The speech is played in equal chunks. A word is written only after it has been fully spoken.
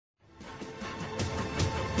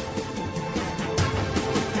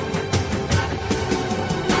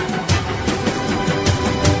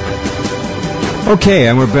Okay,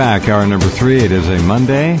 and we're back. Hour number 3. It is a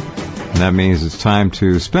Monday, and that means it's time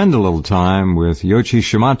to spend a little time with Yoichi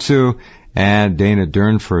Shimatsu and Dana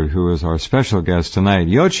Durnford, who is our special guest tonight.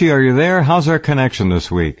 Yoichi, are you there? How's our connection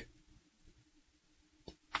this week?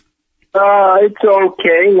 It's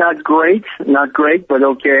okay. Not great, but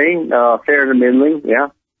okay. Fair to middling, yeah.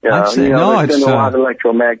 There's been a lot of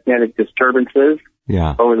electromagnetic disturbances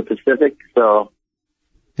over the Pacific, so...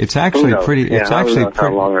 It's actually pretty... Yeah, it's actually pretty...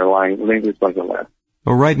 how long they're lying. Maybe it's like a less.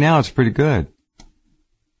 Well, right now it's pretty good.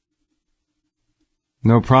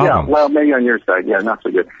 No problem. Yeah, well, maybe on your side, not so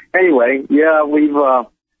good. Anyway, we're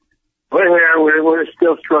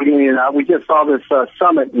still struggling it out. We just saw this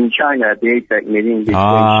summit in China at the APEC meeting between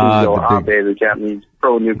Shinzo Abe, the Japanese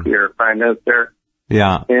pro-nuclear prime minister,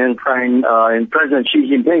 and President Xi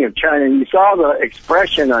Jinping of China. And you saw the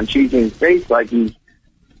expression on Xi Jinping's face, like he's,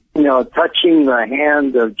 touching the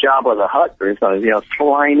hand of Jabba the Hutt or something,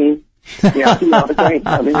 slining. I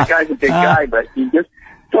mean, the guy's a big guy, but he just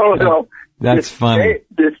don't know. That's funny.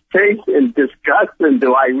 This taste and disgust, and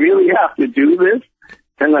do I really have to do this?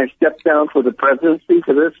 Can I step down for the presidency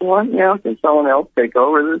for this one? Can someone else take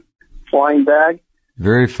over this flying bag?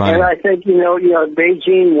 Very funny. And I think,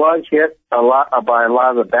 Beijing was hit by a lot of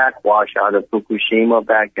the backwash out of Fukushima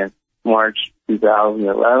back in March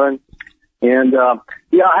 2011. And,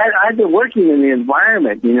 I'd been working in the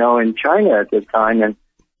environment, in China at the time, and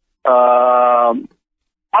all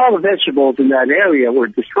the vegetables in that area were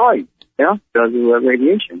destroyed, because of the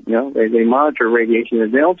radiation. They monitor radiation,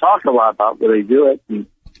 and they don't talk a lot about where they do it, and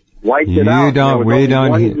wiped it out. There was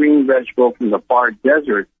one green vegetable from the far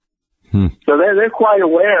desert. So they're quite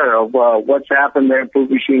aware of what's happened there.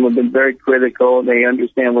 Fukushima have been very critical. They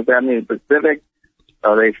understand what's happening in the Pacific.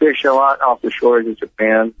 They fish a lot off the shores of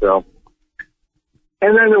Japan, so...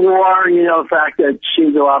 And then the war, the fact that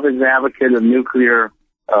Shinzo Abe is an advocate of nuclear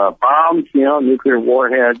bombs, nuclear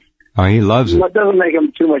warheads. Oh, he loves it. That doesn't make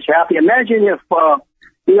him too much happy. Imagine if, the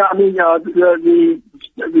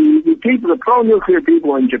people, the pro-nuclear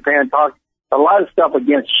people in Japan talk a lot of stuff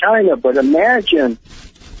against China, but imagine,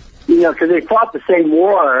 because they fought the same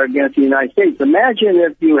war against the United States. Imagine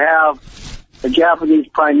if you have a Japanese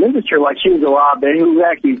prime minister like Shinzo Abe who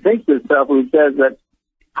actually thinks this stuff, who says that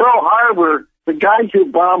Pearl Harbor, the guys who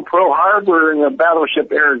bombed Pearl Harbor in the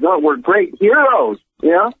battleship Arizona were great heroes,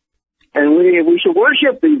 and we should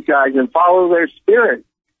worship these guys and follow their spirit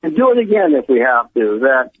and do it again if we have to.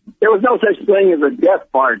 That there was no such thing as a death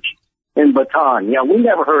march in Bataan. We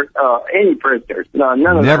never hurt any prisoners. No,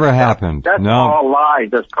 none of that. Never happened. That's all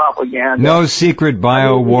lies. That's propaganda. No secret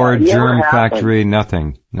bio-war germ factory.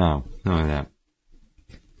 Nothing. No, none of that.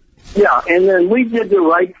 Yeah, and then we did the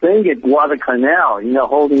right thing at Guadalcanal,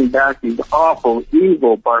 holding back these awful,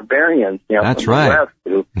 evil barbarians, That's from right.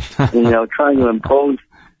 the West to, trying to impose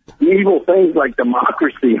evil things like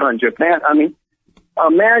democracy on Japan. I mean,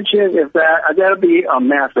 imagine if that'd be a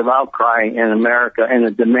massive outcry in America and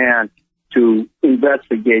a demand to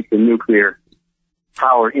investigate the nuclear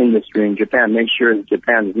power industry in Japan, make sure that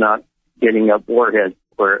Japan is not getting up warheads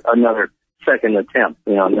for another second attempt,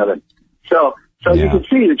 So you can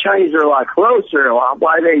see the Chinese are a lot closer.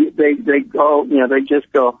 Why they go, they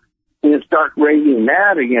just go, start raising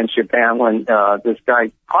mad against Japan when this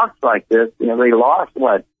guy talks like this. They lost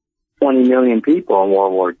 20 million people in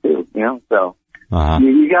World War II. So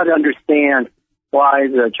you got to understand why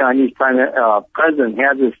the Chinese president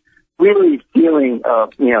has this really feeling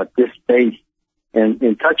of distaste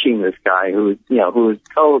in touching this guy who is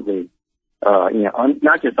totally.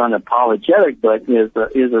 Not just unapologetic, but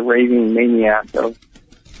is a raving maniac of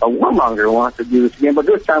a warmonger who wants to do this again, but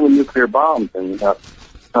this time with nuclear bombs and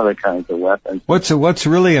other kinds of weapons. What's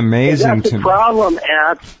really amazing to me. That's the problem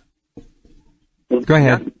Go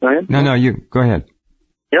ahead. No, you go ahead.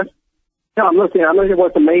 Yes. No, I'm listening.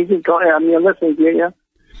 What's amazing. Go ahead. I'm listening to you.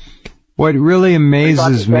 What really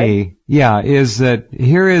amazes me, is that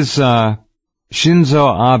here is Shinzo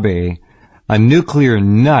Abe, a nuclear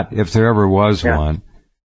nut, if there ever was one,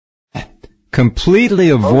 completely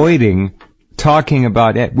avoiding talking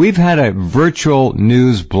about it. We've had a virtual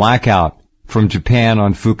news blackout from Japan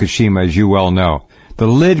on Fukushima, as you well know. The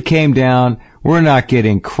lid came down. We're not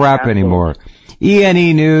getting crap anymore.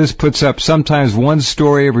 ENE News puts up sometimes one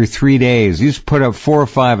story every 3 days. Used to put up 4 or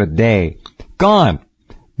 5 a day. Gone.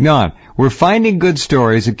 We're finding good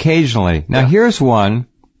stories occasionally. Now here's one.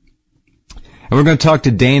 And we're going to talk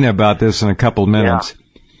to Dana about this in a couple of minutes.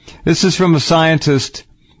 This is from a scientist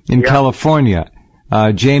in California,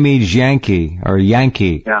 Jamie Yankee.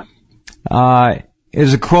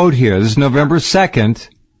 Is a quote here. This is November 2nd.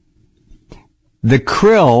 The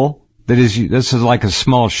krill, this is like a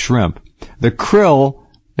small shrimp. The krill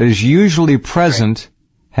that is usually present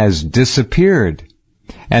has disappeared.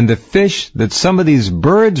 And the fish that some of these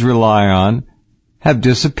birds rely on have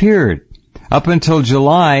disappeared. Up until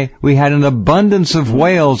July, we had an abundance of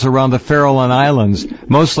whales around the Farallon Islands,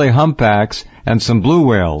 mostly humpbacks and some blue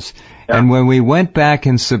whales. Yeah. And when we went back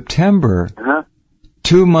in September,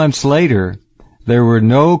 2 months later, there were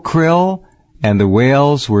no krill and the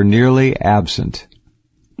whales were nearly absent.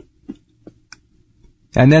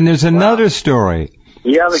 And then there's another story.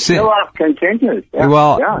 Yeah, the kill-off continues. Yeah.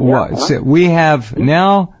 Well, we have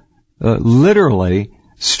now literally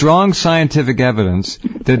strong scientific evidence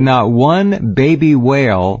that not one baby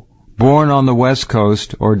whale born on the West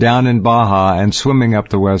Coast or down in Baja and swimming up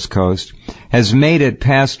the West Coast has made it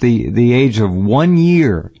past the age of 1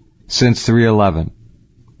 year since 3/11.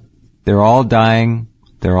 They're all dying.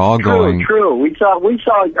 They're all going. True. We saw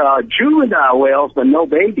juvenile whales, but no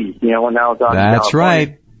babies. When I was out. That's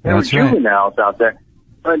right. There were juveniles out there,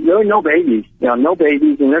 but there were no babies. No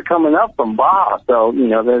babies, and they're coming up from Baja, so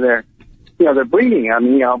they're breeding.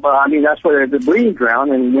 But that's where the breeding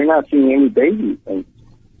ground, and we're not seeing any babies.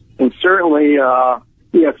 And certainly,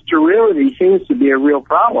 sterility seems to be a real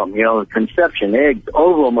problem. Conception, eggs,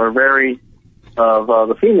 ovum are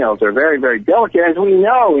the females are very, very delicate, as we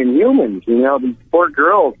know in humans. These poor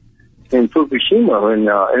girls in Fukushima and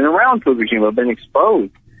around Fukushima have been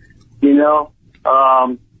exposed.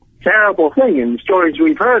 Terrible thing in the stories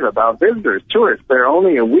we've heard about visitors, tourists. They're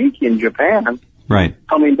only a week in Japan. Right.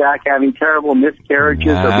 Coming back having terrible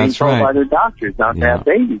miscarriages or being told by their doctors not to have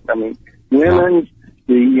babies. Women,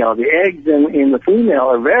 the eggs in the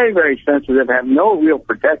female are very, very sensitive, have no real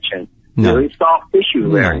protection. Really soft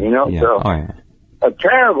tissue there, a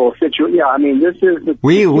terrible situation. This is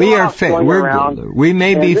we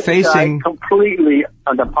may be facing completely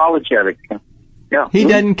unapologetic. Yeah. He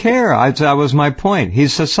doesn't care. That was my point.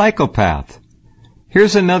 He's a psychopath.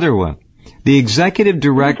 Here's another one. The executive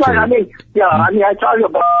director. I talk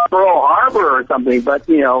about Pearl Harbor or something, but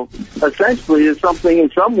essentially there's something in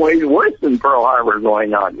some ways worse than Pearl Harbor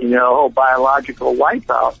going on. Whole biological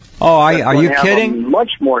wipeout. Oh, are you kidding? A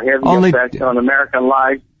much more heavy effect on American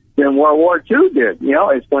lives than World War II did.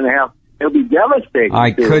 It'll be devastating.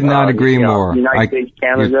 I could not agree more. United States,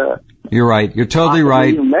 Canada. You're right. You're totally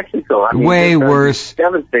right. Mexico. Way worse.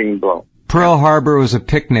 Devastating blow. Pearl Harbor was a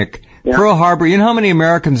picnic. Yeah. Pearl Harbor, you know how many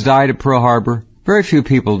Americans died at Pearl Harbor? Very few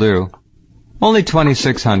people do. Only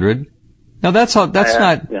 2,600. Now that's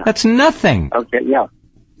nothing. Okay, yeah.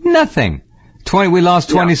 Nothing. We lost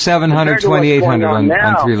 2,700, 2,800 on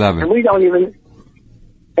 3/11. And we don't even,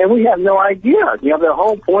 and we have no idea. The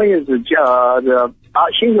whole point is Shinzo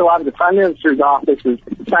Abe, the Prime Minister's office's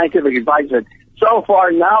scientific advisor, so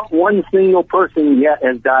far, not one single person yet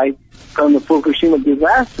has died from the Fukushima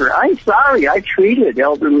disaster. I'm sorry, I treated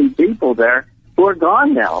elderly people there who are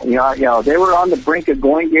gone now. They were on the brink of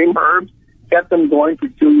going game herbs, kept them going for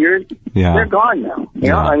 2 years. Yeah. They're gone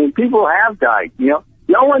now. People have died. No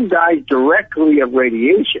one dies directly of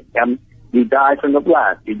radiation. You die from the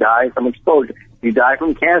blast. You die from exposure. You die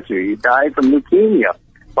from cancer. You die from leukemia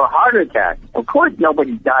or heart attack. Of course,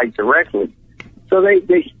 nobody died directly. So they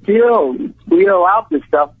still wheel out this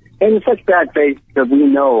stuff, and in such bad faith because we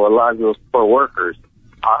know a lot of those poor workers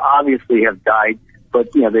obviously have died,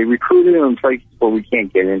 but they recruited them in places where we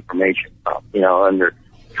can't get information from, under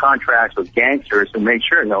contracts with gangsters to make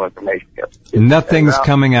sure no information gets. Nothing's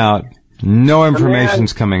coming out. No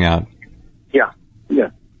information's coming out. Yeah.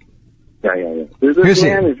 This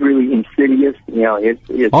man is really insidious.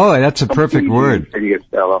 That's a perfect word. Insidious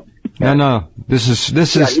fellow. No. This is.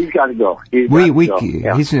 He's got to go.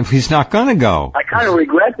 He's not going to go. I kind of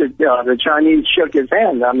regret that the Chinese shook his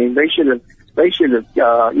hand. They should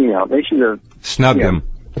have snubbed him,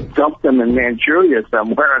 dumped him in Manchuria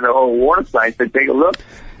somewhere at the whole war site to take a look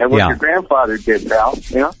at what your grandfather did, pal.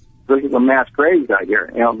 Look at the mass graves out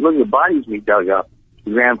here. Look at the bodies we dug up.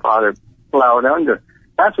 Your grandfather plowed under.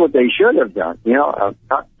 That's what they should have done.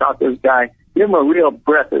 Taught this guy, give him a real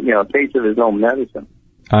breath, taste of his own medicine.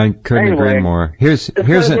 I couldn't agree more. It's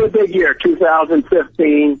going to be a big year,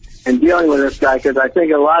 2015, and dealing with this guy, because I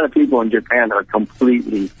think a lot of people in Japan are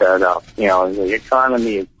completely fed up. The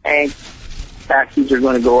economy is tanked. Taxes are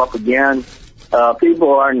going to go up again.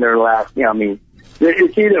 People are in their last,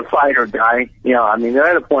 it's either fight or die. They're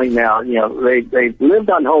at a point now, they've lived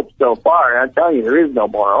on hope so far, and I tell you, there is no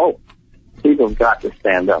more hope. People have got to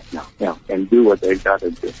stand up now, and do what they've got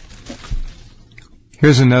to do.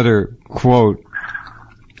 Here's another quote.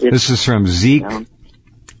 This is from Zeke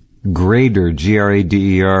Grader,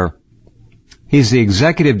 Grader. He's the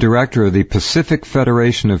executive director of the Pacific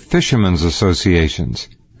Federation of Fishermen's Associations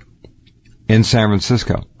in San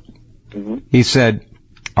Francisco. Mm-hmm. He said,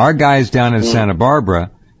 Our guys down in Santa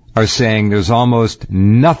Barbara are saying there's almost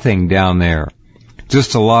nothing down there.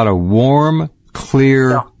 Just a lot of warm,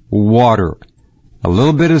 clear water. A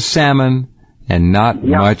little bit of salmon and not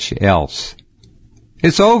much else.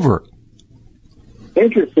 It's over.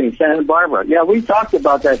 Interesting, Santa Barbara. Yeah, we talked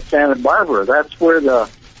about that Santa Barbara. That's where the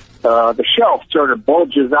shelf sort of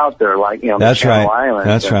bulges out there, like, That's the Channel right. Islands.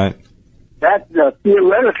 That's right. That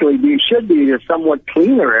theoretically should be a somewhat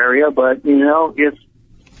cleaner area, but it's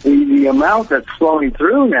the amount that's flowing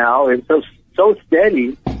through now is so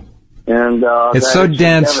steady, and it's so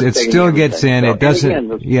dense. It still gets in. So, it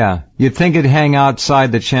doesn't. You'd think it'd hang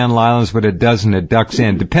outside the Channel Islands, but it doesn't. It ducks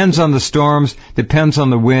in. Depends on the storms. Depends on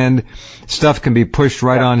the wind. Stuff can be pushed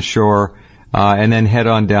right on shore, and then head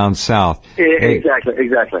on down south.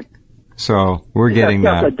 Exactly. So we're getting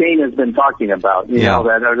that. That's what Dana's been talking about. You know,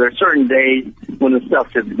 that there are certain days when the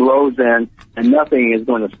stuff just blows in and nothing is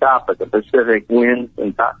going to stop it. The Pacific winds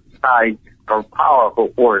and tides are powerful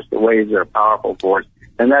force. The waves are a powerful force.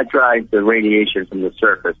 And that drives the radiation from the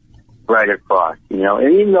surface right across, And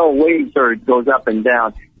even though waves goes up and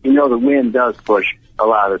down, the wind does push a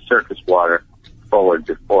lot of surface water forward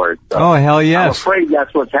before it. So oh, hell yes. I'm afraid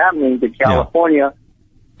that's what's happening to California.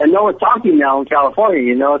 And no one's talking now in California.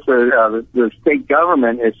 It's the state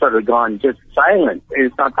government has sort of gone just silent.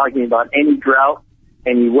 It's not talking about any drought,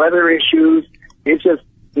 any weather issues. It's just,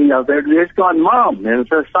 they're just gone mum. And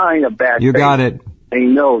it's a sign of bad You faith. got it. They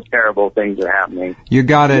know terrible things are happening. You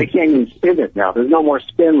got it. They can't even spin it now. There's no more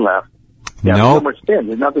spin left. There's no more spin.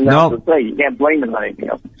 There's nothing else to say. You can't blame it on anything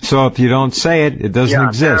else. So if you don't say it, it doesn't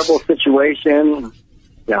exist. Terrible situation.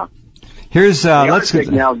 Yeah. Here's, the Arctic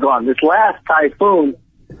now gone. This last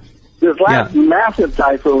massive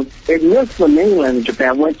typhoon, it missed the mainland of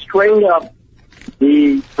Japan, went straight up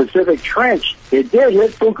the Pacific Trench. It did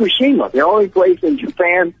hit Fukushima. The only place in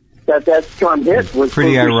Japan that storm hit was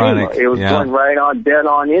pretty Fukushima. Ironic. It was going right on, dead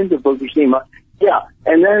on into Fukushima. Yeah,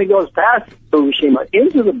 and then it goes past Fukushima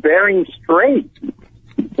into the Bering Strait,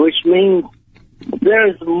 which means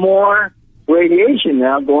there's more radiation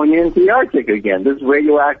now going into the Arctic again. This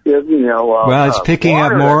radioactive, well, it's picking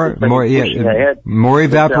up more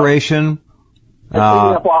evaporation. It's picking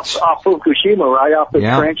up off Fukushima, right off the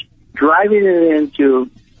trench, driving it into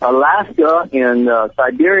Alaska and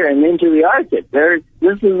Siberia and into the Arctic.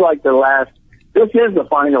 This is like this is the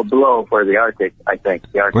final blow for the Arctic, I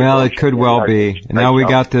think. The Arctic it could well be. Now we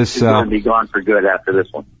got this. It's going to be gone for good after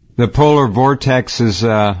this one. The polar vortex is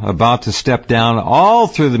about to step down all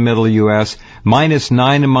through the middle U.S.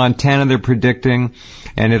 -9 in Montana, they're predicting,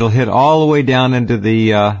 and it'll hit all the way down into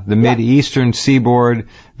the mid-eastern seaboard,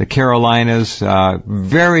 the Carolinas.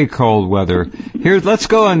 Very cold weather. Here, let's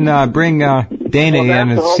go and bring Dana in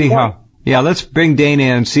and see how. Yeah, let's bring Dana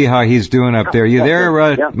in and see how he's doing up there. You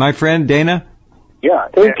there, my friend Dana? Yeah.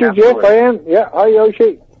 Thank you, Jeff. I am. Yeah. Hi,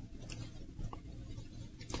 Yoshi.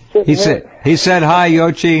 He said hi,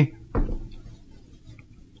 Yoshi.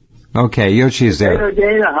 Okay, Yoshi's there.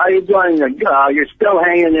 Dana, how you doing? You're still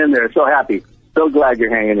hanging in there. So happy. So glad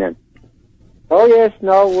you're hanging in. Oh yes,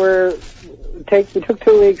 no, we took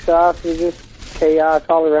 2 weeks off. It was just chaos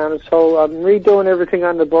all around us. So I'm redoing everything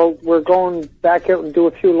on the boat. We're going back out and do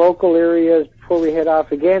a few local areas before we head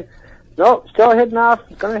off again. No, still heading off.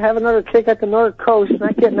 Going to have another kick at the North Coast.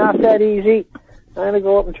 Not getting off that easy. I'm going to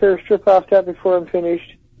go up and tear a strip off that before I'm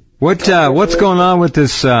finished. What's going on with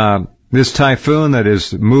this typhoon that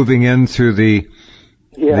is moving in through the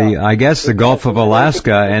Gulf of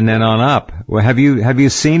Alaska and then on up? Well, have you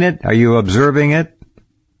seen it? Are you observing it?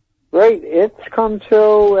 Right, it's come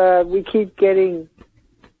through. We keep getting,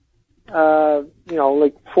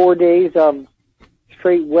 like 4 days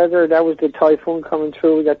straight weather. That was the typhoon coming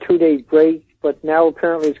through. We got 2 days break, but now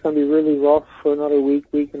apparently it's going to be really rough for another week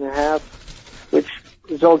and a half, which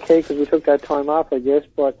is okay because we took that time off, I guess.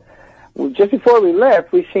 But just before we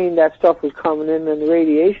left, we seen that stuff was coming in, and the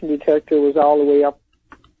radiation detector was all the way up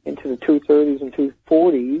into the 230s and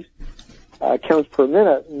 240s counts per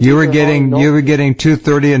minute. And you were getting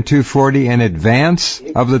 230 and 240 in advance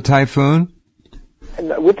of the typhoon?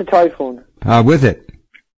 With the typhoon. With it.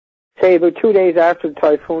 Say about 2 days after the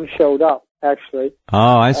typhoon showed up, actually.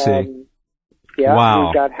 Oh, I see. Wow.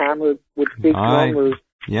 We got hammered with big numbers.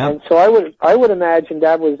 Yeah. And so I would imagine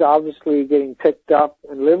that was obviously getting picked up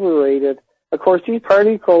and liberated. Of course, these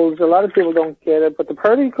particles, a lot of people don't get it, but the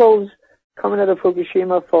particles coming out of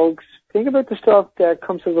Fukushima, folks, think about the stuff that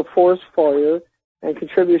comes as a forest fire and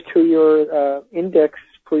contributes to your index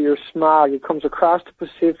for your smog. It comes across the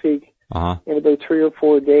Pacific in about 3 or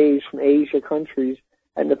 4 days from Asia countries.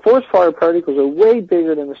 And the forest fire particles are way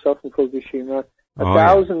bigger than the stuff in Fukushima,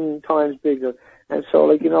 1,000 times bigger. And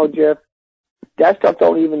so, Jeff, that stuff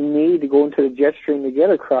don't even need to go into the jet stream to get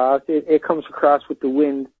across. It comes across with the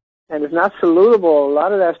wind, and it's not solutable. A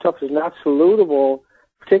lot of that stuff is not solutable,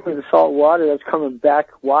 particularly the salt water that's coming back,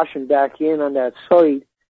 washing back in on that site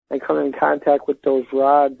and coming in contact with those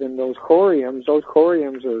rods and those coriums. Those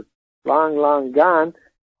coriums are long, long gone,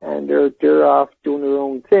 and they're off doing their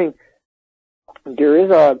own thing. There is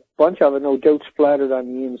a bunch of it, no doubt, splattered on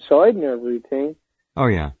the inside and everything. Oh,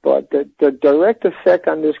 yeah. But the direct effect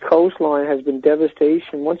on this coastline has been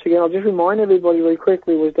devastation. Once again, I'll just remind everybody very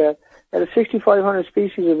quickly was that out of 6,500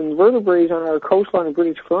 species of invertebrates on our coastline of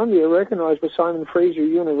British Columbia, recognized by Simon Fraser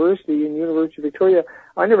University and University of Victoria,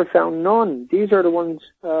 I never found none. These are the ones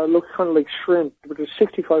look kind of like shrimp, but there's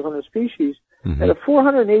 6,500 species. Mm-hmm. Out of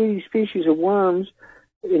 480 species of worms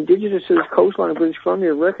indigenous to this coastline of British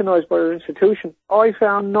Columbia, recognized by our institution, I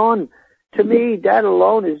found none. To me, that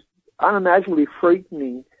alone is unimaginably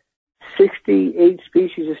frightening. 68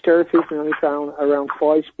 species of starfish, we only found around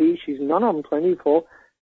 5 species, none of them plentiful.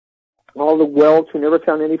 All the whelks, we never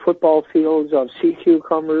found any football fields of sea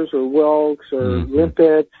cucumbers or whelks or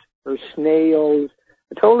limpets or snails.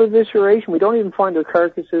 A total evisceration. We don't even find their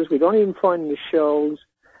carcasses. We don't even find the shells.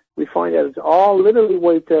 We find that it's all literally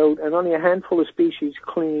wiped out and only a handful of species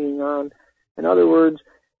clinging on. In other words,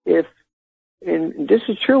 and this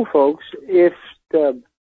is true, folks, if the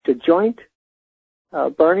joint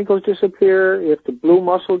barnacles disappear, if the blue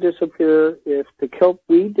mussel disappear, if the kelp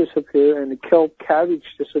weed disappear and the kelp cabbage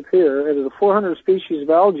disappear, out of the 400 species of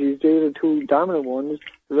algae, they're the two dominant ones.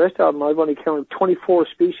 The rest of them, I've only counted 24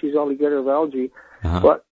 species altogether of algae. Uh-huh.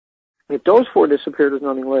 But if those 4 disappear, there's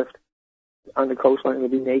nothing left on the coastline. It'll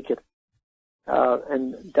be naked.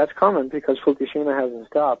 And that's common because Fukushima hasn't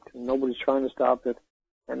stopped. And nobody's trying to stop it.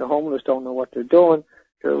 And the homeless don't know what they're doing.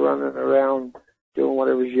 They're running around doing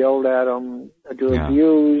whatever's yelled at them. They're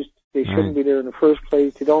abused. They shouldn't be there in the first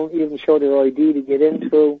place. They don't even show their ID to get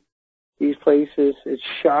into these places. It's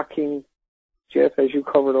shocking, Jeff, as you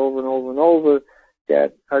covered over and over and over,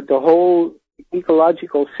 that the whole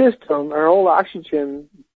ecological system, our whole oxygen,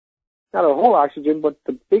 not our whole oxygen, but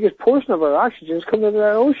the biggest portion of our oxygen is coming out of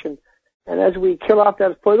that ocean. And as we kill off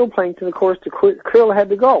that phytoplankton, of course, the krill had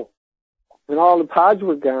to go. And all the pods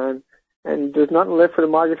were gone. And there's nothing left for the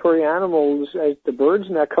migratory animals, as the birds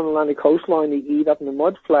and that come along the coastline to eat up in the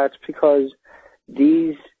mud flats, because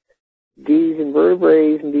these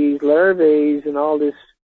invertebrates and these larvae and all this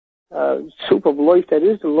soup of life that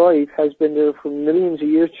is the life has been there for millions of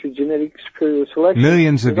years through genetic superior selection.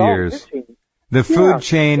 Millions of years. The food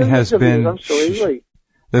chain has been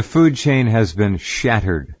the food chain has been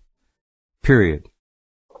shattered. Period.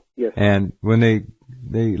 Yes. And when they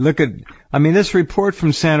look at, I mean, this report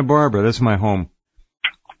from Santa Barbara, that's my home.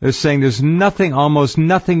 They're saying there's nothing, almost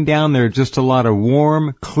nothing down there, just a lot of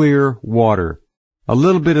warm, clear water. A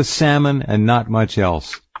little bit of salmon and not much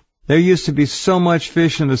else. There used to be so much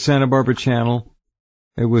fish in the Santa Barbara Channel.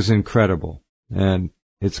 It was incredible. And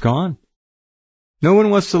it's gone. No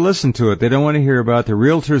one wants to listen to it. They don't want to hear about it. The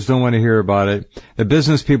realtors don't want to hear about it. The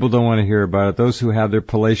business people don't want to hear about it. Those who have their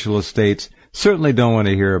palatial estates certainly don't want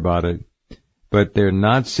to hear about it. But they're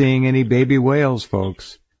not seeing any baby whales,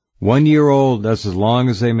 folks. 1 year old, that's as long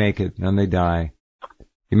as they make it, and they die.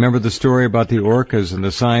 You remember the story about the orcas and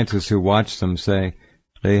the scientists who watched them say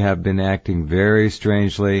they have been acting very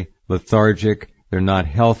strangely, lethargic, they're not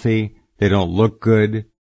healthy, they don't look good.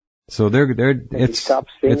 So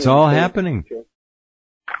it's all happening.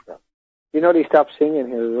 You know they stopped singing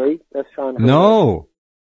here, right? That's on. No.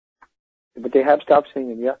 But they have stopped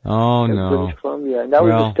singing, yeah. Oh, no. British Columbia. And that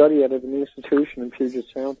was a study out of an institution in Puget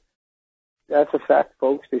Sound. That's a fact,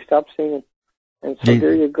 folks. They stopped singing. And so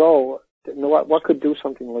there you go. What could do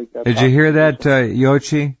something like that? Did you hear that,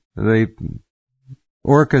 Yoshi? The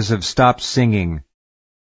orcas have stopped singing.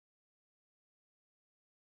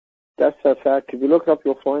 That's a fact. If you look it up,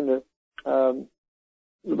 you'll find it.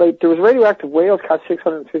 There was radioactive whales caught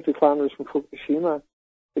 650 kilometers from Fukushima.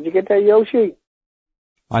 Did you get that, Yoshi?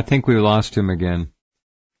 I think we lost him again.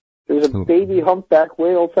 There was a baby humpback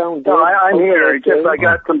whale found dead. No, I'm here. Just I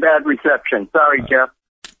got some bad reception. Sorry, Jeff.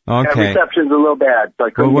 Okay. Reception's a little bad, so I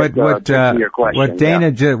couldn't get to your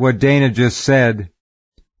question. What Dana just said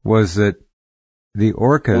was that the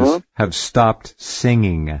orcas have stopped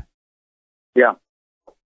singing. Yeah.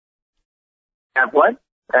 Have what?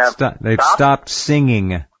 They've stopped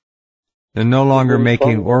singing. They're no longer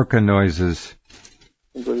making orca noises.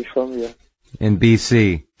 In British Columbia. In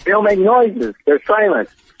BC. They don't make noises. They're silent.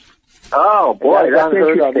 Oh, boy, that's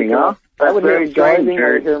interesting, huh? I would hear him driving. I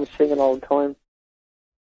would hear him singing all the time.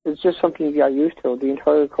 It's just something you got used to. The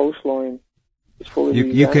entire coastline It's full of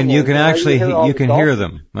you can hear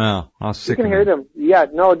them. Well, how sick. You can hear them. Yeah,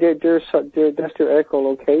 no, that's their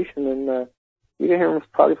echolocation, and you can hear them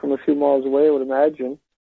probably from a few miles away, I would imagine.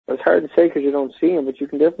 But it's hard to say because you don't see them, but you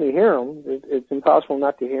can definitely hear them. It's impossible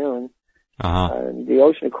not to hear them. And the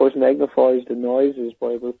ocean, of course, magnifies the noises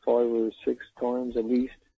by about 5 or 6 times at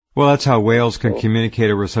least. Well, that's how whales can communicate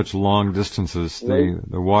over such long distances. Right.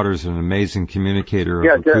 The water's an amazing communicator.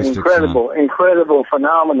 Yeah, of acoustic incredible, incredible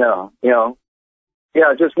phenomena. You know,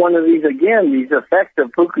 yeah, just one of these effects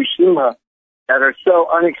of Fukushima that are so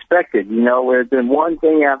unexpected. You know, where it's been one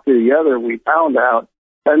thing after the other we found out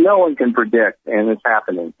that no one can predict, and it's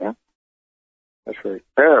happening. Yeah, that's right.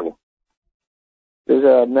 Terrible. There's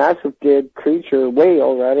a massive dead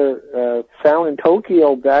whale, found in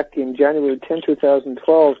Tokyo back in January 10,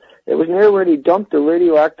 2012. It was near where they dumped the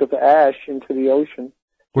radioactive ash into the ocean.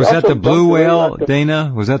 Was that the blue whale,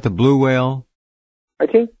 Dana? Was that the blue whale? I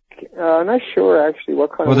think, I'm not sure actually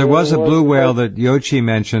what kind of whale. Well, there was a blue whale that Yoichi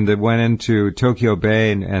mentioned that went into Tokyo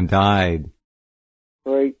Bay and died.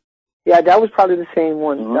 Right. Yeah, that was probably the same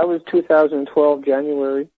one. Mm-hmm. That was 2012,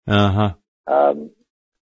 January. Uh-huh.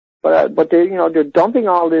 But they're dumping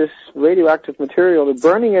all this radioactive material. They're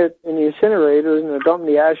burning it in the incinerators and they're dumping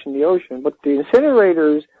the ash in the ocean. But the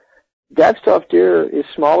incinerators, that stuff there is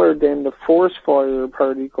smaller than the forest fire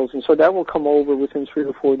particles, and so that will come over within 3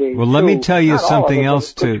 to 4 days. Well, let me tell you something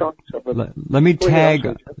else too. Let me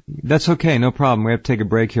tag. That's okay, no problem. We have to take a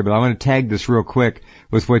break here, but I want to tag this real quick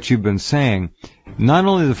with what you've been saying. Not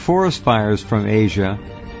only the forest fires from Asia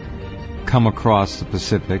come across the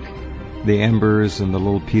Pacific, the embers and the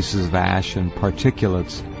little pieces of ash and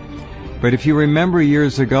particulates. But if you remember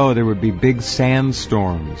years ago, there would be big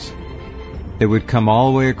sandstorms that would come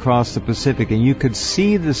all the way across the Pacific, and you could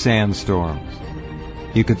see the sandstorms.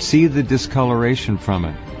 You could see the discoloration from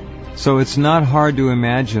it. So it's not hard to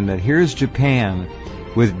imagine that here's Japan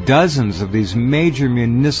with dozens of these major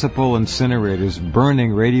municipal incinerators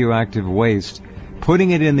burning radioactive waste,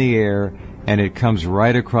 putting it in the air, and it comes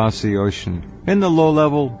right across the ocean in the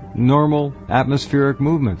low-level, normal atmospheric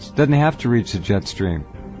movements. Doesn't have to reach the jet stream.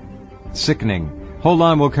 Sickening. Hold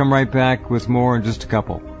on, we'll come right back with more in just a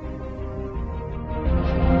couple.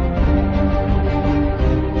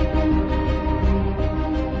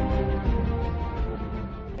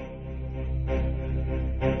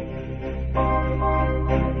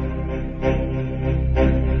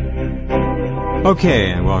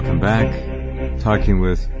 Okay, and welcome back. Talking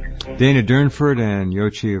with Dana Durnford and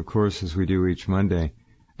Yoichi, of course, as we do each Monday.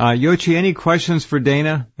 Yoichi, any questions for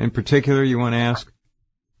Dana in particular you want to ask?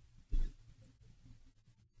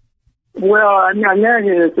 Well, I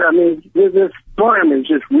imagine this storm is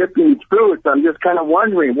just ripping through it, so I'm just kind of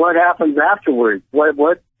wondering what happens afterwards.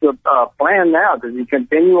 What's the plan now? Does he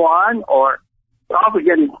continue on, or it's also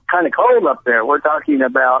getting kind of cold up there? We're talking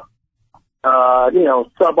about,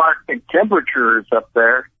 subarctic temperatures up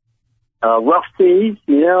there. Rough seas,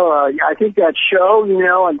 I think that show,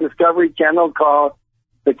 on Discovery Channel called,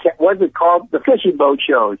 the fishing boat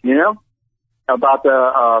shows, about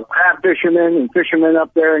the crab fishermen and fishermen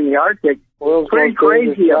up there in the Arctic. Well, it's pretty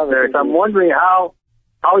crazy up there, so I'm wondering how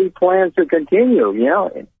he plans to continue,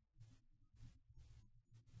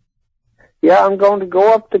 Yeah, I'm going to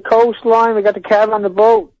go up the coastline. We got the cabin on the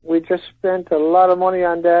boat. We just spent a lot of money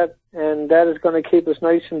on that, and that is going to keep us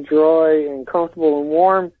nice and dry and comfortable and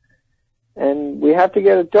warm. And we have to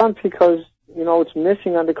get it done because, it's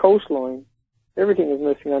missing on the coastline. Everything is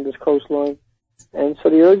missing on this coastline. And so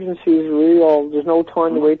the urgency is real. There's no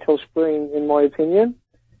time to wait till spring, in my opinion.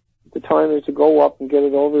 The time is to go up and get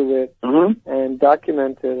it over with and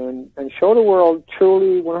document it and show the world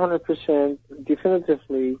truly 100%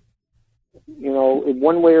 definitively, in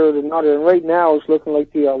one way or another. And right now it's looking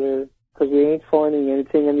like the other because we ain't finding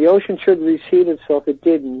anything. And the ocean should recede itself. It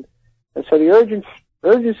didn't. And so the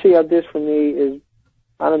urgency of this for me is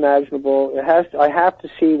unimaginable. I have to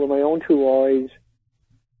see with my own 2 eyes,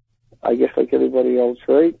 I guess like everybody else,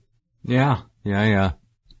 right? Yeah. You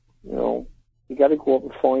got to go up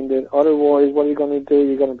and find it. Otherwise, what are you going to do?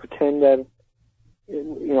 You're going to pretend that, it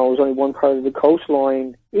was only one part of the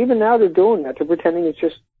coastline. Even now they're doing that. They're pretending it's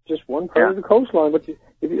just one part of the coastline. But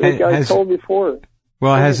like I told before.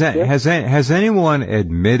 Well, has anyone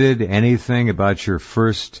admitted anything about your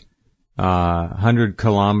first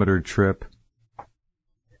 100-kilometer trip?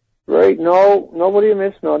 Right, no, nobody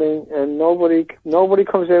admits nothing, and nobody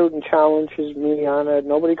comes out and challenges me on it.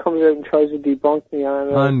 Nobody comes out and tries to debunk me on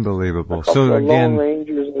it. Unbelievable. So again, Lone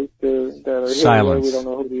Rangers that are silence. Here, we don't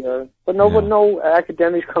know who they are. But no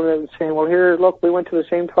academics come out and saying, well, here, look, we went to the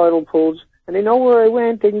same tidal pools, and they know where I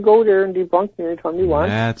went. They can go there and debunk me anytime they want.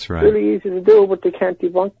 That's right. It's really easy to do, but they can't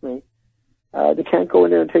debunk me. They can't go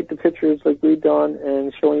in there and take the pictures like we've done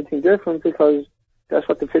and show anything different because that's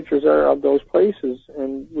what the pictures are of those places,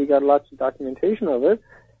 and we got lots of documentation of it.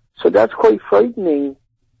 So that's quite frightening.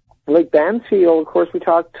 Like Banfield, of course, we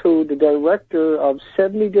talked to the director of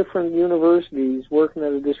 70 different universities working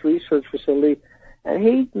at this research facility, and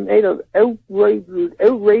he made an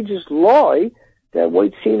outrageous lie that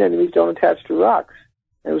white sea anemones don't attach to rocks.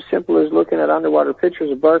 It was simple as looking at underwater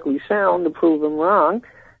pictures of Berkeley Sound to prove him wrong.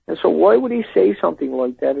 And so why would he say something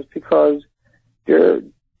like that? It's because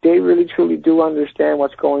they really truly do understand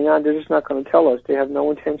what's going on. They're just not going to tell us. They have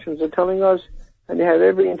no intentions of telling us, and they have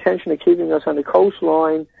every intention of keeping us on the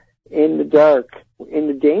coastline in the dark, in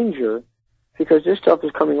the danger, because this stuff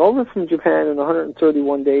is coming over from Japan in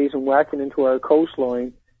 131 days and whacking into our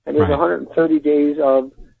coastline, and there's 130 days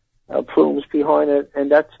of plumes behind it,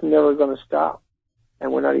 and that's never going to stop.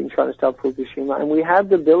 And we're not even trying to stop Fukushima. And we have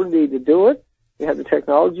the ability to do it. We have the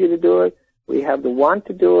technology to do it. We have the want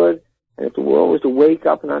to do it. And if the world was to wake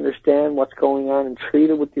up and understand what's going on and treat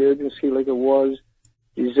it with the urgency like it was,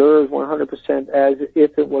 deserves 100% as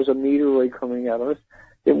if it was a meteorite coming at us,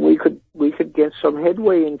 then we could get some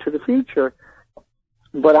headway into the future.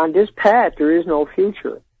 But on this path, there is no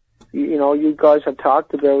future. You know, you guys have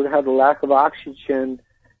talked about how the lack of oxygen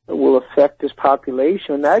will affect this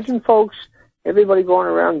population. Imagine, folks, everybody going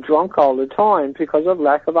around drunk all the time because of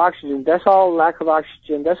lack of oxygen. That's all lack of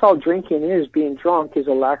oxygen. That's all drinking is. Being drunk is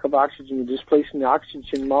a lack of oxygen. You're displacing the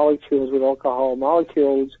oxygen molecules with alcohol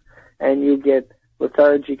molecules, and you get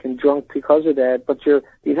lethargic and drunk because of that. But the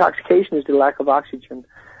intoxication is the lack of oxygen.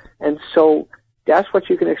 And so that's what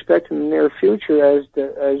you can expect in the near future as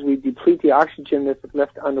we deplete the oxygen that's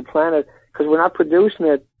left on the planet, because we're not producing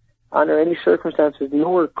it under any circumstances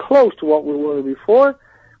nowhere close to what we were before.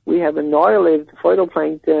 We have annihilated the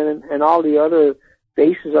phytoplankton and all the other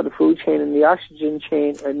bases of the food chain and the oxygen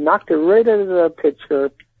chain and knocked it right out of the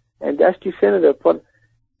picture, and that's definitive. But,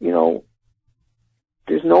 you know,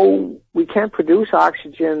 we can't produce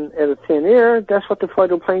oxygen out of thin air. That's what the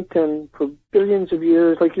phytoplankton for billions of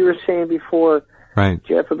years, like you were saying before, right,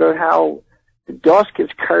 Jeff, about how the dust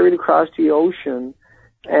gets carried across the ocean,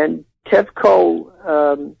 and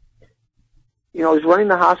TEPCO, is running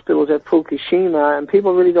the hospitals at Fukushima, and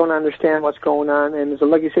people really don't understand what's going on. And there's,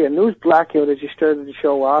 like you say, a news blackout as you started to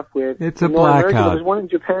show off with. It's a blackout. There's one in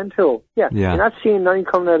Japan too. Yeah. You're not seeing nothing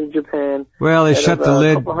coming out of Japan. Well, they shut the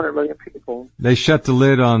lid. A couple 100 million people. They shut the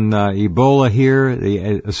lid on Ebola here.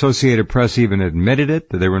 The Associated Press even admitted it,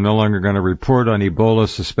 that they were no longer going to report on Ebola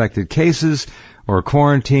suspected cases or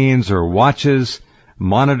quarantines or watches,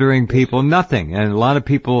 monitoring people, nothing. And a lot of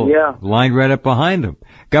people lined right up behind them.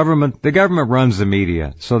 The government runs the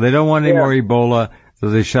media, so they don't want any more Ebola, so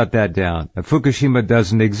they shut that down. Fukushima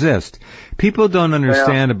doesn't exist. People don't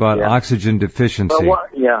understand about oxygen deficiency.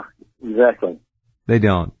 Exactly. They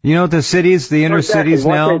don't. You know, the cities, the inner cities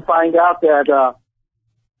now. Once they find out that,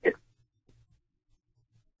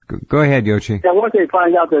 Go ahead, Yoshi. Yeah, once they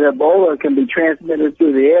find out that Ebola can be transmitted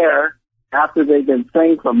through the air, after they've been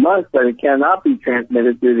saying for months that it cannot be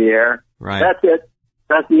transmitted through the air, that's it.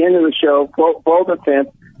 That's the end of the show. Fold the fence,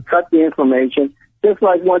 cut the information. Just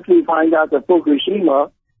like once we find out that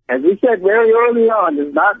Fukushima, as we said very early on,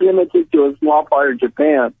 is not limited to a small part of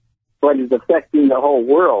Japan, but is affecting the whole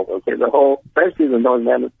world, especially the Northern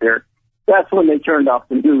Hemisphere. That's when they turned off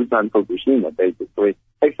the news on Fukushima, basically,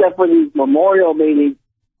 except for these memorial meetings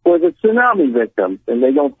for the tsunami victims, and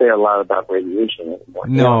they don't say a lot about radiation anymore.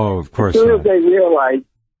 No, of course not. As soon as they realize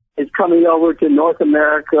it's coming over to North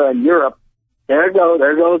America and Europe, there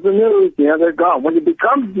goes the news. They're gone. When it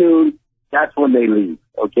becomes news, that's when they leave.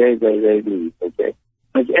 Okay, they leave. Okay,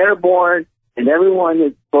 it's airborne, and everyone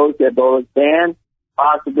is exposed to Ebola can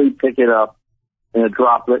possibly pick it up in a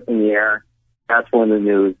droplet in the air. That's when the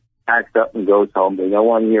news packs up and goes home. They don't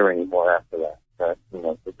want to hear anymore after that.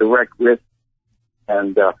 The direct risk.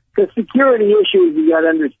 And the security issues, you got to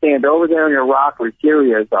understand, over there in Iraq or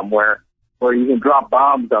Syria somewhere, where you can drop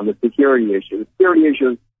bombs on the security issues. Security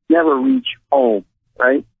issues never reach home,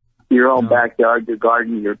 right? Your own backyard, your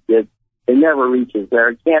garden, your kids. It never reaches there.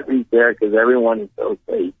 It can't reach there because everyone is so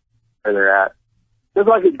safe where they're at. Just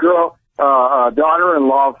like a girl, a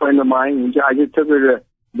daughter-in-law friend of mine, and I just took her to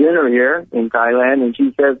dinner here in Thailand, and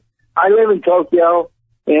she says, I live in Tokyo,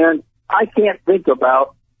 and I can't think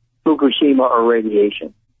about Fukushima or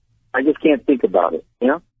radiation. I just can't think about it,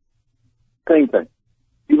 Same thing.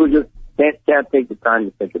 People just can't take the time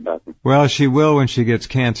to think about it. Well, she will when she gets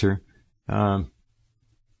cancer.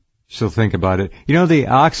 she'll think about it. You know, the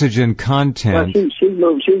oxygen content. Well, she's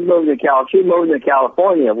moved to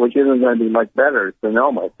California, which isn't going to be much better. It's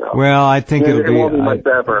Sonoma. So. Well, I think it won't be much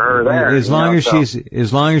better for her there. As long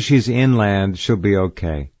as she's inland, she'll be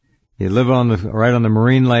okay. You live right on the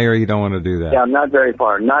marine layer, you don't want to do that. Yeah, not very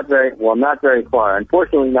far. Not very far.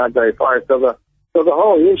 Unfortunately, not very far. So the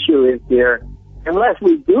whole issue is here. Unless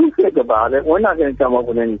we do think about it, we're not going to come up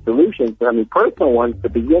with any solutions. I mean, personal ones to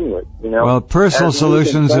begin with, you know. Well, personal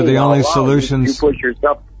solutions are the only solutions. You push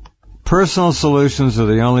yourself. Personal solutions are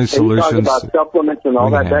the only solutions. You talk about supplements and all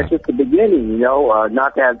that. That's just the beginning, you know.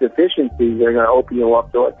 Not to have deficiencies, they're going to open you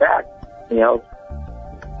up to attack, you know.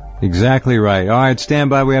 Exactly right. All right, stand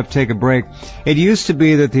by. We have to take a break. It used to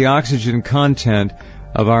be that the oxygen content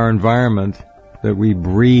of our environment that we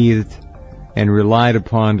breathed and relied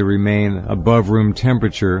upon to remain above room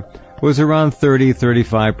temperature was around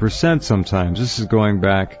 30-35% sometimes. This is going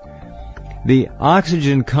back. The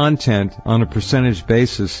oxygen content on a percentage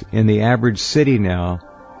basis in the average city now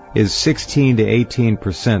is 16 to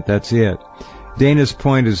 18%. That's it. Dana's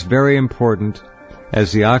point is very important.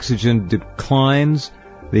 As the oxygen declines,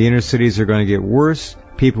 the inner cities are going to get worse.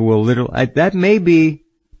 People will literally... That may be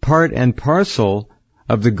part and parcel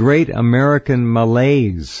of the great American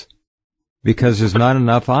malaise. Because there's not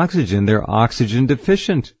enough oxygen. They're oxygen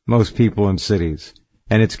deficient, most people in cities.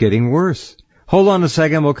 And it's getting worse. Hold on a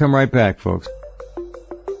second. We'll come right back, folks.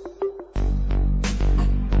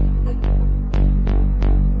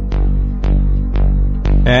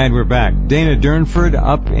 And we're back. Dana Durnford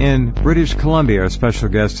up in British Columbia, our special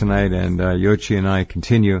guest tonight. And Yochi and I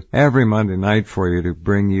continue every Monday night for you to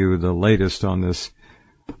bring you the latest on this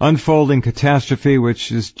unfolding catastrophe, which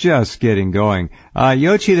is just getting going.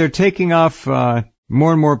 Yochi, they're taking off more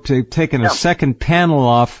and more, taking a second panel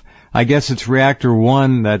off. I guess it's Reactor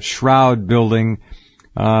 1, that shroud building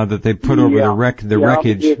that they put over the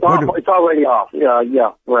wreckage. It's already off.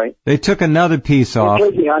 Yeah, right. They took another piece off. I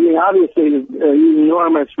mean, obviously,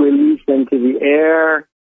 enormous release into the air.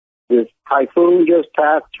 This typhoon just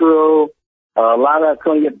passed through. A lot of that's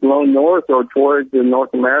going to get blown north or towards the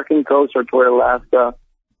North American coast or toward Alaska.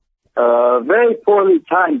 Very poorly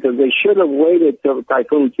timed because they should have waited till the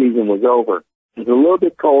typhoon season was over. It's a little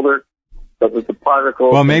bit colder, but with the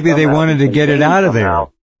particles... Well, maybe they wanted to get it out of there.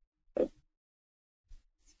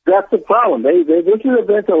 That's the problem. This is a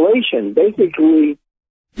ventilation. Basically,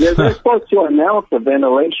 they're supposed to announce the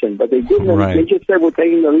ventilation, but they didn't. Right. They just said we're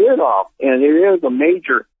taking the lid off. And there is a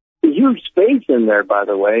huge space in there, by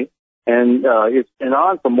the way, and it's been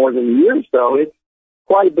on for more than a year, so it's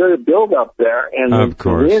quite a bit of build up there, and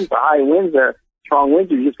the high winds there, strong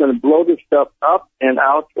winds are just going to blow this stuff up and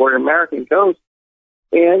out toward the American coast.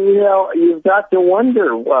 And, you know, you've got to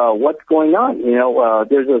wonder what's going on. You know,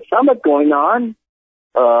 there's a summit going on.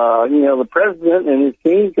 You know, the president and his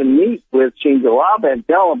team can meet with Shinzo Abe and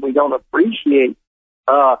tell him we don't appreciate.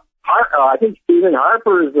 I think Stephen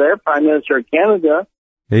Harper is there, Prime Minister of Canada.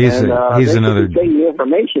 He's another. Taking the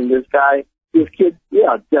information. This kid,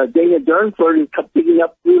 Dana Durnford is picking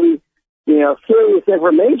up really, you know, serious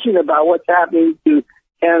information about what's happening to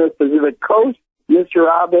Canada's Pacific Coast. Mr.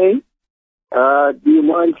 Abe, do you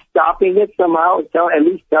mind stopping it somehow? At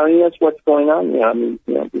least telling us what's going on. Yeah, I mean,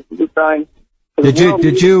 you know, this is the time. Did you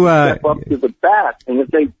step up to the bat? And if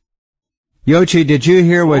they, Yochi, did you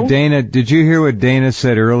hear what Dana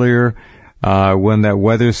said earlier? When that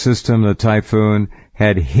weather system, the typhoon,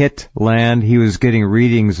 had hit land, he was getting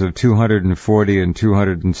readings of 240 and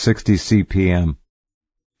 260 CPM.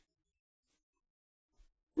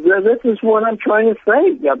 This is what I'm trying to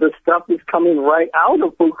say. Yeah, this stuff is coming right out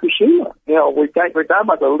of Fukushima. You know, we're talking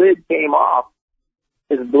about the lid came off.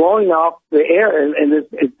 It's blowing off the air, and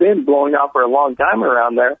it's been blowing off for a long time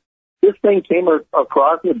around there. This thing came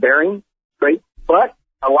across the Bering Strait, but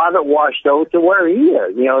a lot of it washed over to where he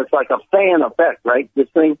is. You know, it's like a fan effect, right? This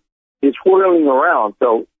thing is whirling around.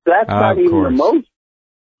 So that's not even the most.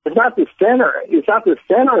 It's not the center. It's not the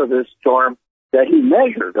center of this storm that he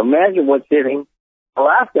measured. Imagine what's hitting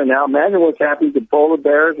Alaska now. Imagine what's happening to polar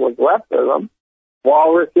bears, what's left of them,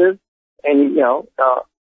 walruses, and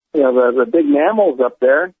the big mammals up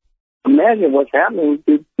there. Imagine what's happening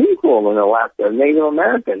to people in Alaska, Native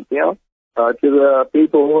Americans, to the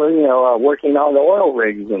people who are, working on the oil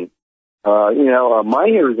rigs and,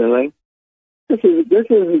 miners and things. This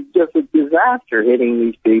is just a disaster hitting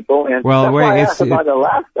these people. And that's why I asked about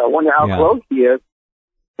Alaska. I wonder how close he is.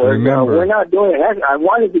 We're not doing it. I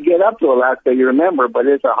wanted to get up to Alaska, you remember, but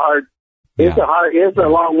it's a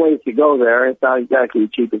long ways to go there. It's not exactly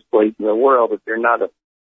the cheapest place in the world if you're not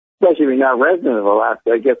especially if you're not a resident of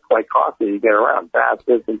Alaska. It gets quite costly to get around, fast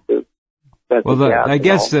distances. Well, I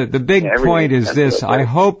guess the big point is this. I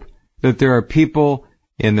hope that there are people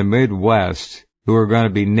in the Midwest who are going to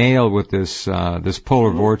be nailed with this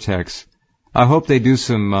polar vortex. I hope they do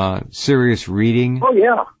some serious reading. Oh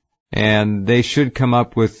yeah. And they should come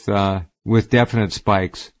up with definite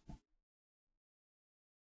spikes.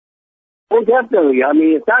 Well, definitely. I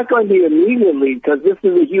mean, it's not going to be immediately because this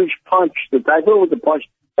is a huge punch. The typhoon was a punch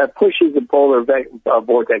that pushes the polar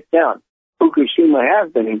vortex down. Fukushima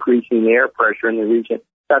has been increasing the air pressure in the region.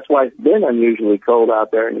 That's why it's been unusually cold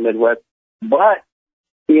out there in the Midwest. But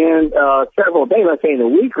in several days, let's say in a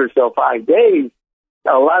week or so, 5 days,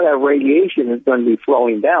 a lot of that radiation is going to be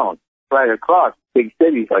flowing down right across big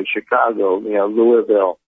cities like Chicago,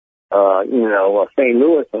 Louisville, St.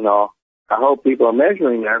 Louis and all. I hope people are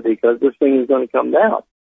measuring there because this thing is going to come down.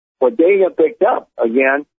 What data picked up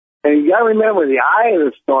again, and you got to remember the eye of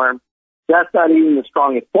the storm. That's not even the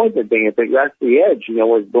strongest point that data picked. That's the edge,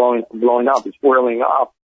 where it's blowing up, it's whirling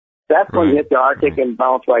off. That's going to hit the Arctic and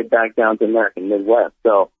bounce right back down to American Midwest.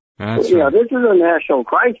 So, this is a national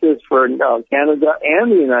crisis for Canada and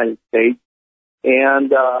the United States,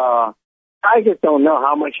 and I just don't know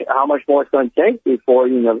how much more it's going to take before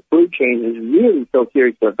the food chain is really so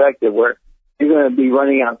seriously effective. Where you're going to be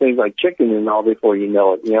running out things like chicken and all before you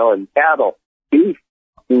know it, and cattle, beef,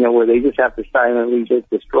 where they just have to silently just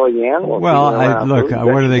destroy the animals. Well,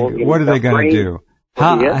 what are they going to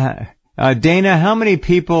do? Dana, how many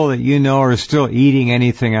people that you know are still eating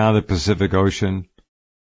anything out of the Pacific Ocean?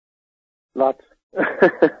 Lots.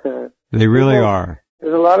 They really are.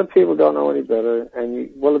 There's a lot of people don't know any better, and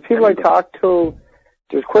the people I talk to,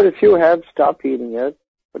 there's quite a few have stopped eating it,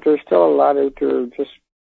 but there's still a lot out there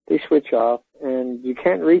they switch off, and you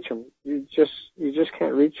can't reach them. You just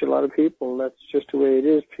can't reach a lot of people. That's just the way it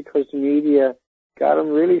is because the media got them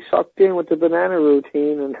really sucked in with the banana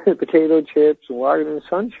routine and the potato chips and water and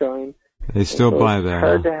sunshine. They still buy that. It's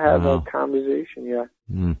hard to have a conversation, yeah.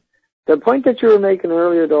 Mm. The point that you were making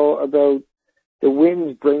earlier, though, about the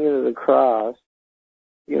winds bringing it across,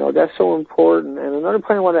 that's so important. And another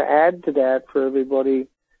point I want to add to that for everybody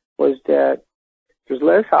was that there's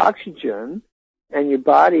less oxygen, and your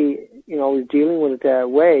body, is dealing with it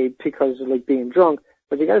that way because of like being drunk.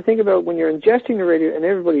 But you got to think about when you're ingesting the radio, and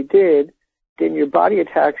everybody did, then your body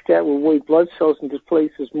attacks that with white blood cells and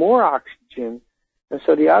displaces more oxygen. And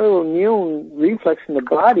so the autoimmune reflex in the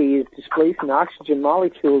body is displacing oxygen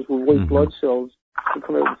molecules with white blood cells to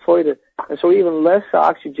come out and fight it. And so even less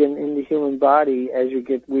oxygen in the human body as you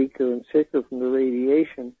get weaker and sicker from the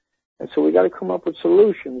radiation. And so we got to come up with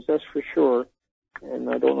solutions, that's for sure. And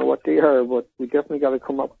I don't know what they are, but we definitely got to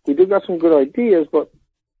come up. We do got some good ideas, but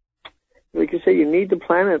like you say, you need the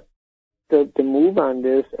planet to move on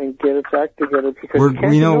this and get it back together. Because what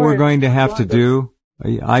we're going to have to do?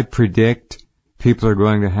 I predict people are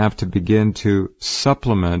going to have to begin to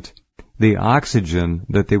supplement the oxygen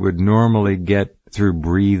that they would normally get through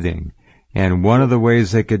breathing. And one of the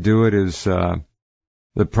ways they could do it is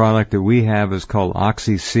the product that we have is called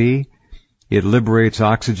Oxy-C. It liberates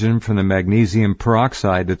oxygen from the magnesium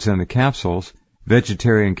peroxide that's in the capsules,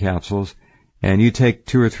 vegetarian capsules, and you take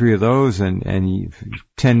 2 or 3 of those and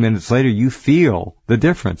 10 minutes later you feel the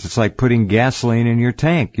difference. It's like putting gasoline in your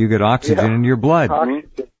tank. You get oxygen in your blood.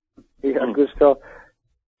 Oxygen. Yeah, good stuff.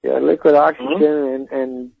 Yeah, liquid oxygen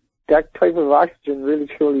and that type of oxygen really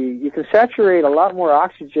truly, you can saturate a lot more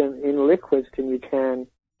oxygen in liquids than you can.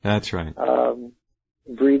 That's right.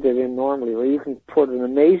 Breathe it in normally, or you can put an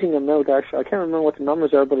amazing amount. Actually, I can't remember what the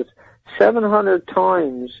numbers are, but it's 700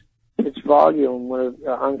 times its volume when it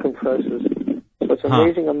uncompresses. So it's an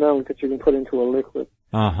amazing amount that you can put into a liquid.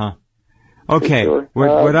 Okay. Sure.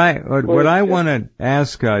 What I want to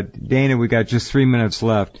ask Dana, we got just 3 minutes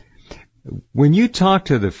left. When you talk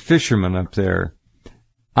to the fishermen up there,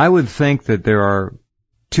 I would think that there are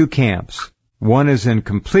 2 camps. One is in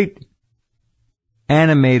complete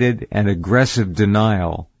animated and aggressive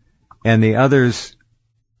denial, and the others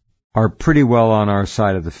are pretty well on our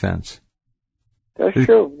side of the fence. That's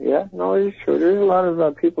true. Yeah, no, it's true. There's a lot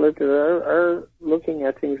of people out there are looking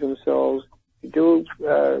at things themselves. You do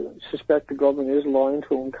suspect the government is lying to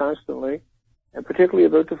them constantly, and particularly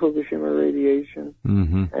about the Fukushima radiation.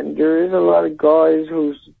 And there is a lot of guys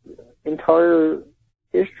whose entire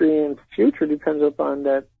history and future depends upon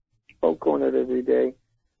that smoke going out every day.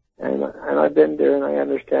 And I've been there and I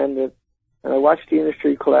understand it. And I watched the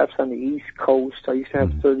industry collapse on the East Coast. I used to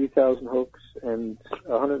have 30,000 hooks and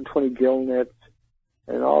 120 gill nets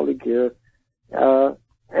and all the gear.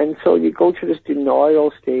 And so you go to this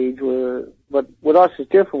denial stage but with us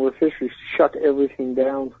it's different, where fisheries shut everything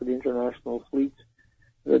down for the international fleets.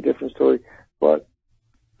 It's a different story. But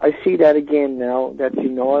I see that again now, that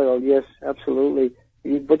denial, yes, absolutely.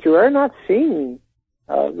 But you are not seeing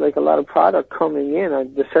like a lot of product coming in.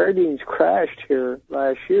 The sardines crashed here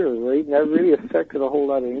last year, right? And that really affected a whole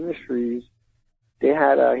lot of industries. They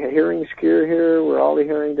had a hearing scare here where all the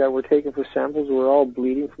hearing that were taken for samples were all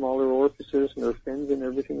bleeding from all their orifices and their fins and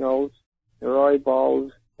everything else, their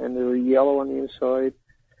eyeballs, and they were yellow on the inside.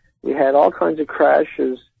 We had all kinds of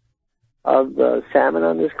crashes of salmon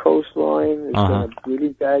on this coastline. It's been a really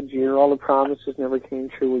bad year. All the promises never came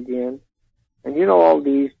true again. And you know all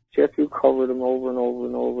these, Jeff, you covered them over and over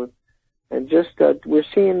and over. And just we're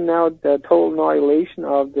seeing now the total annihilation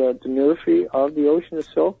of the nursery of the ocean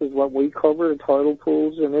itself is what we cover, the tidal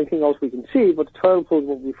pools and anything else we can see, but the tidal pools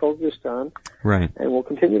will be focused on. Right. And we'll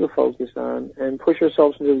continue to focus on and push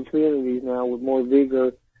ourselves into the communities now with more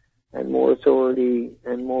vigor and more authority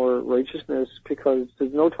and more righteousness, because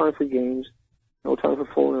there's no time for games, no time for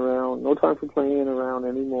fooling around, no time for playing around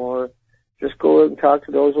anymore. Just go out and talk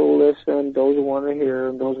to those who listen, those who want to hear,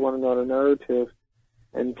 and those who want another narrative,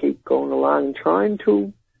 and keep going along and trying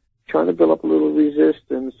to build up a little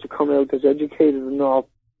resistance to come out as educated enough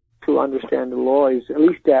to understand the laws, at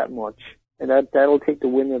least that much. And that'll take the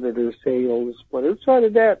wind out of their sails. But outside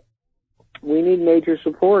of that, we need major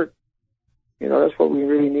support. You know, that's what we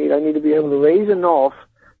really need. I need to be able to raise enough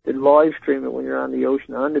to live stream it when you're on the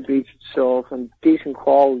ocean, on the beach itself, and decent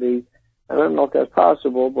quality. I don't know if that's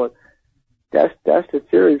possible, but that's the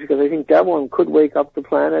theory, because I think that one could wake up the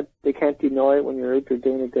planet. They can't deny it when you're out there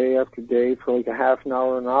doing it day after day for like a half an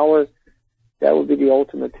hour. That would be the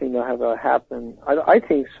ultimate thing to have happen. I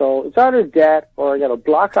think so. It's either that or I got to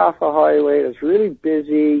block off a highway that's really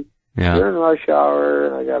busy during rush hour,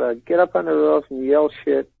 and I got to get up on the roof and yell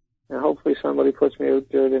shit, and hopefully somebody puts me out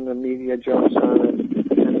there, then the media jumps on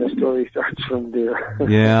it, and the story starts from there.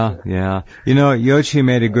 Yeah. You know, Yoshi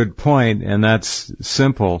made a good point, and that's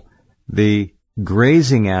simple. The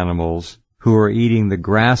grazing animals who are eating the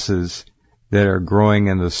grasses that are growing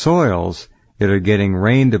in the soils that are getting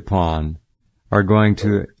rained upon are going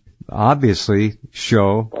to obviously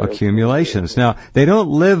show accumulations. Now, they don't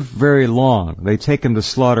live very long. They take them to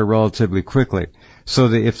slaughter relatively quickly. So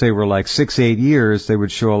that if they were like 6-8 years, they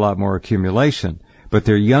would show a lot more accumulation. But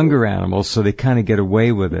they're younger animals, so they kind of get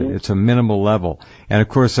away with it. It's a minimal level. And of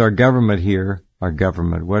course, our government,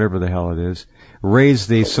 whatever the hell it is, raised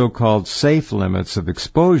the so-called safe limits of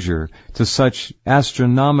exposure to such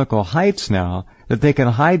astronomical heights now that they can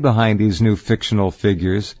hide behind these new fictional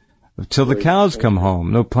figures till the cows come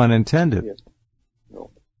home. No pun intended. Yeah. No.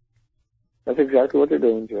 That's exactly what they're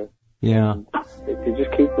doing, Jeff. Yeah. They just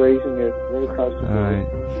keep raising it right across the board. All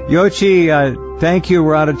right. Yoshi, thank you.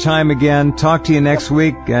 We're out of time again. Talk to you next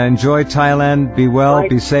week. Enjoy Thailand. Be well. Right.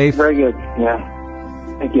 Be safe. Very good. Yeah.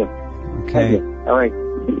 Thank you. Okay. Thank you. All right.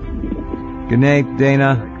 Good night,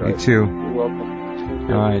 Dana. You too. You're welcome.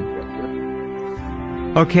 All right.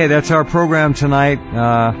 Okay, that's our program tonight.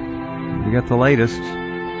 We got the latest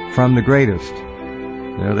from the greatest.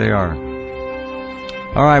 There they are.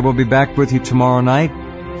 All right, we'll be back with you tomorrow night,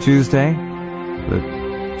 Tuesday, the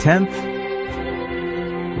 10th.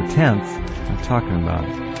 The 10th. What I'm talking about.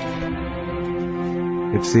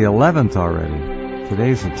 It's the 11th already.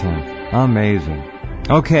 Today's the 10th. Amazing.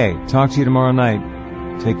 Okay, talk to you tomorrow night.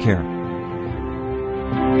 Take care.